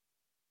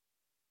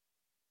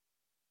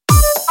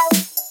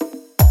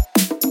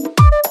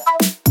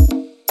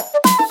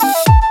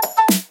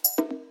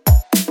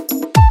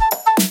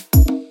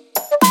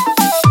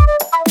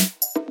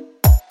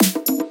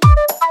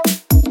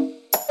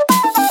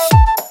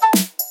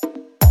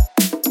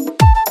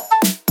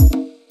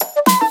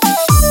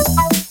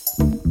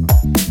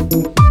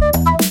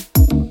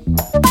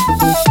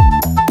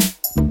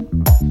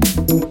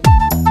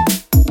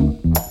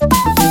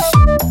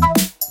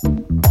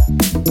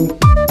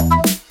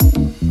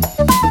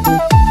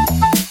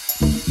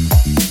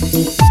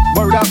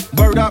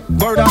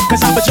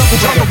cause I'm a jungle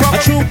brother.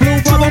 A true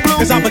blue brother,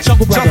 cause I'm a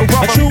jungle brother.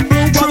 A true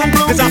blue brother,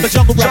 cause I'm a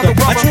jungle brother.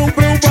 A true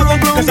blue brother,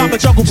 cause I'm a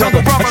jungle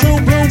brother. A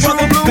true blue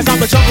brother, cause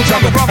I'm a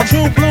jungle brother. A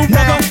true blue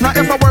brother. Now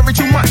if I worry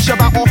too much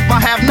about all my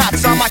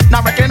have-nots, I might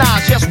not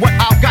recognize just what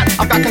I've got.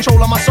 I've got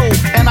control of my soul,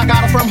 and I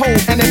got a firm hold.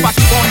 And if I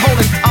keep on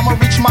holding, I'ma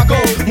reach my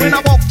goal. When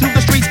I walk through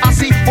the streets, I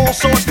see all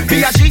sorts.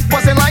 B.I.G.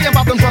 wasn't lying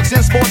about them drugs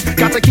and sports.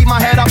 Got to keep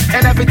my head up,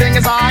 and everything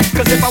is alright.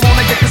 Cause if I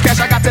wanna get this cash,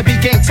 I got to be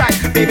game tight.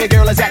 Baby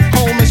girl is at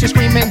home, and she's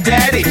screaming,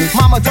 daddy.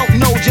 Mama don't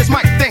know, just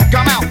might think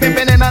I'm out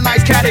pimping in a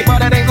nice caddy.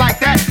 But it ain't like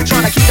that,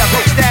 trying to keep that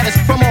broke status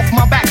from off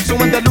my back. So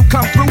when the loot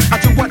come through, I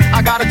do what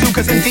I gotta do.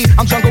 Cause indeed,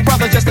 I'm jungle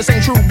brother, just the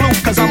same true blue.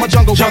 Cause I'm a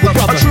jungle brother.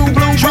 A true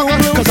blue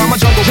brother, cause I'm a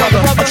jungle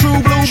brother. A true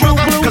blue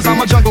brother, cause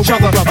I'm a jungle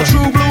brother. A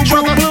true blue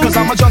brother, cause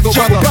I'm a jungle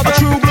brother. A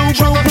true blue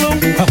brother.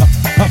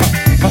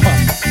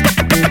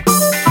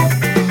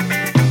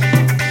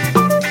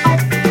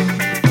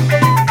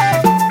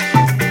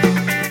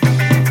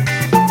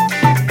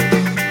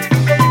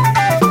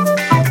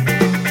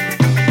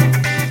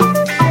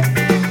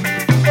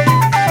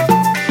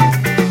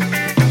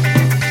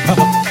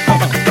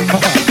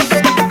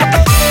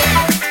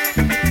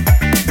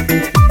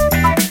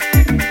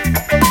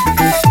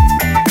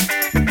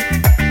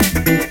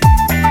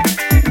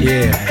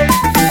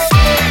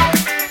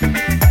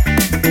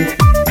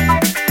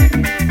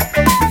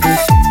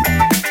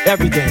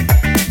 Every day,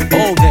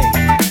 all day.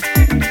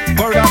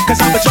 Word up,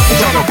 cause I'm a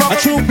jungle brother. A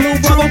true blue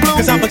brother,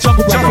 cause I'm a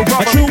jungle brother.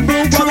 A true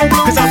blue brother,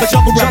 cause I'm a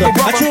jungle brother.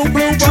 A true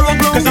blue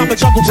brother, cause I'm a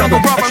jungle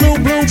brother. A true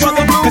blue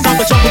brother, cause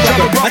I'm a jungle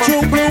brother. A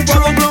true blue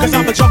brother, cause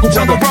I'm a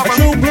jungle brother. A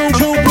true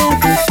blue,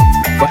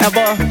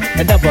 forever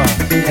and ever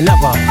and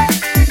ever.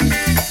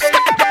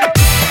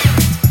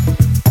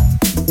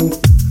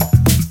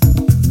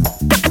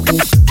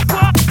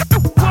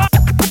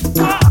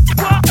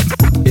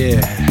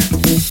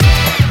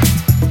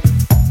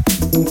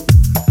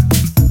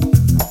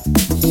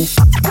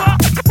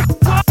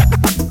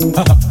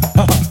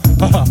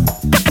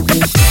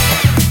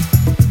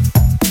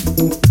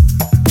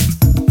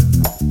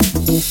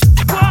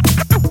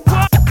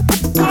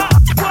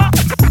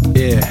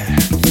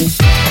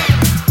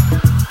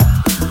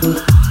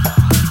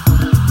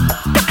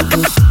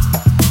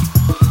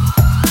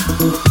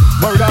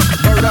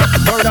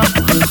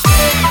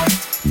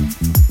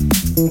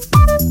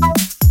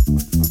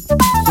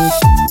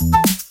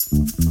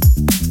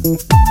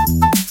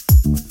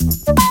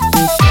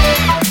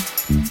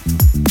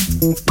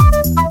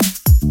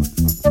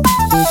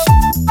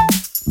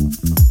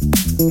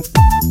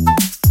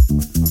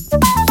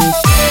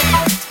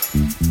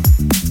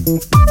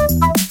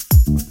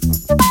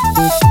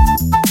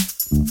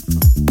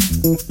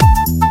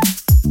 Pecoe.